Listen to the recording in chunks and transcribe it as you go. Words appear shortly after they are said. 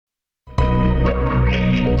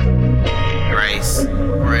Grace,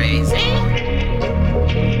 Brazy,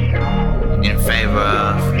 in favor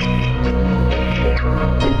of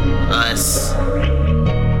us,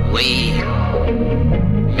 we,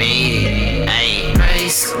 me, ayy.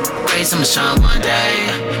 Grace, I'ma shine one day.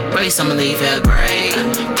 Grace, I'ma leave here great.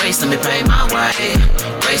 Grace, let me pay my way.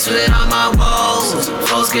 Grace with all my woes,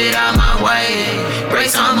 folks get out my way.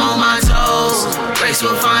 Grace, I'm on my toes. Grace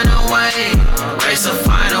will find a way. Grace will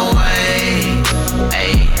find a way.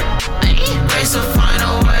 Ayy. Grace will find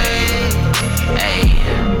a way. Ayy.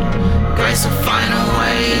 Grace will find a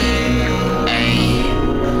way. Ayy.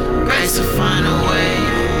 Grace will find a way.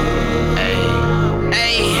 Ayy.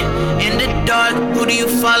 Ayy. In the dark, who do you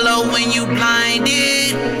follow when you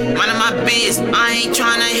blinded? Minding my biz, I ain't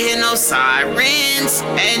tryna hear no sirens.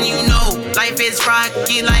 And you know, life is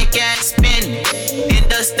rocky like Aspen. In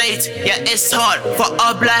the States, yeah, it's hard for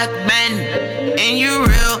a black man. And you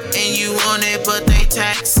real, and you want it, but they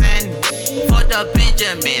taxing. For the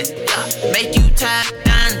Benjamins, yeah, make you tap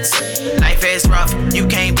dance. Life is rough, you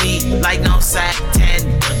can't be like no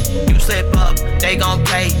Satin. You slip up, they gon'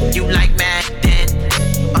 play you like Madden.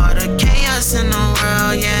 All the chaos in the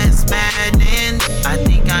world, yeah, it's maddening. I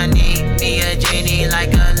think I need me a genie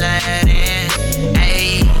like Aladdin.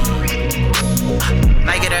 Ayy,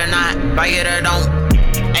 like it or not, buy it or don't.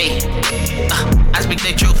 Ayy, I speak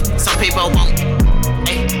the truth, some people won't.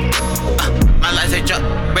 Ayy, my life's a joke,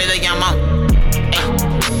 really I'm on. Ayy,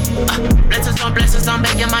 blessings, I'm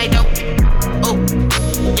begging my dope. Oh,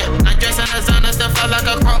 yeah, not dressing the sun, I still feel like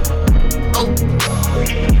a crow. Oh,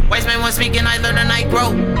 wise man was speaking, I learned and I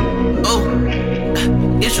grow.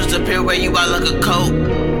 Oh, issues appear where you are like a coat.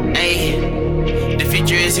 Ayy, the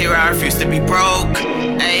future is here, I refuse to be broke.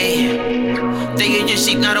 Ayy, they get your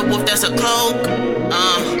sheep, not a wolf, that's a cloak.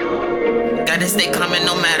 Gotta stay coming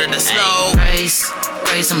no matter the slope.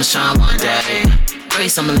 Grace, I'ma shine one day.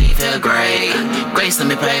 Grace, I'ma leave here great. Grace, let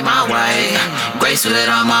me pay my way. Grace with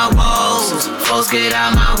all my woes, folks get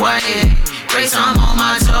out my way. Grace, I'm on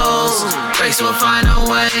my toes. Grace will find a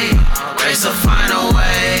way. Grace will find a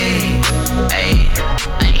way. Ayy,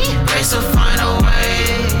 Grace will find a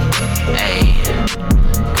way. Ayy,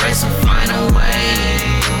 Grace will find a way.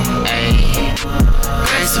 Ayy,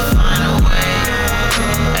 Grace will find a way.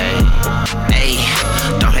 Ayy,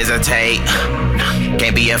 don't hesitate.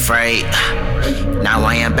 Can't be afraid. Now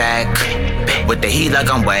I am back with the heat like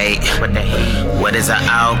I'm weight. What is the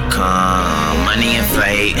outcome? Money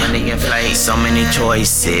inflate. So many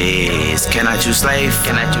choices. Can I choose slave?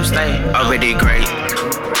 Already great.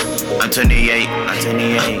 I'm 28.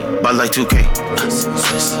 But like 2K.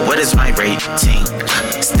 What is my rating?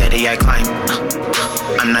 Steady I climb.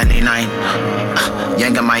 I'm 99.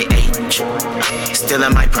 Young at my age. Still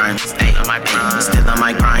in my prime. Still in my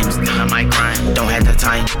prime. Don't have the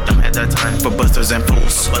time. For busters and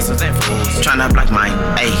fools. Tryna block mine.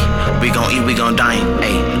 Ayy, we gon' eat, we gon' dine.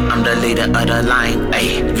 Ayy, I'm the leader of the line.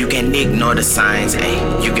 Ayy, you can't ignore the signs. Ayy,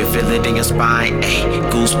 you can feel it in your spine. Ayy,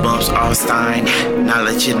 goosebumps all stein.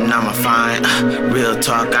 Knowledge hidden, I'ma find. Real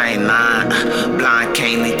talk, I ain't lying. Blind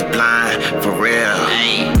can't lead the blind. For real.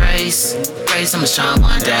 Ayy, Grace, I'ma shine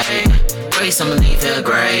one day. Grace, I'ma leave here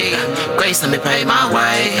great. Grace, let me pay my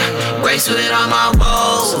way. Grace with all my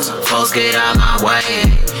woes, folks get out my way.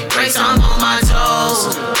 Grace, I'm on my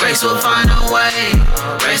toes. Grace will find a way.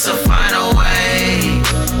 Grace will find a way.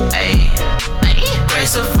 Ayy,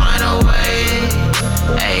 Grace will find a way.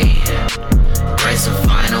 Ayy, Grace will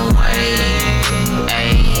find a way.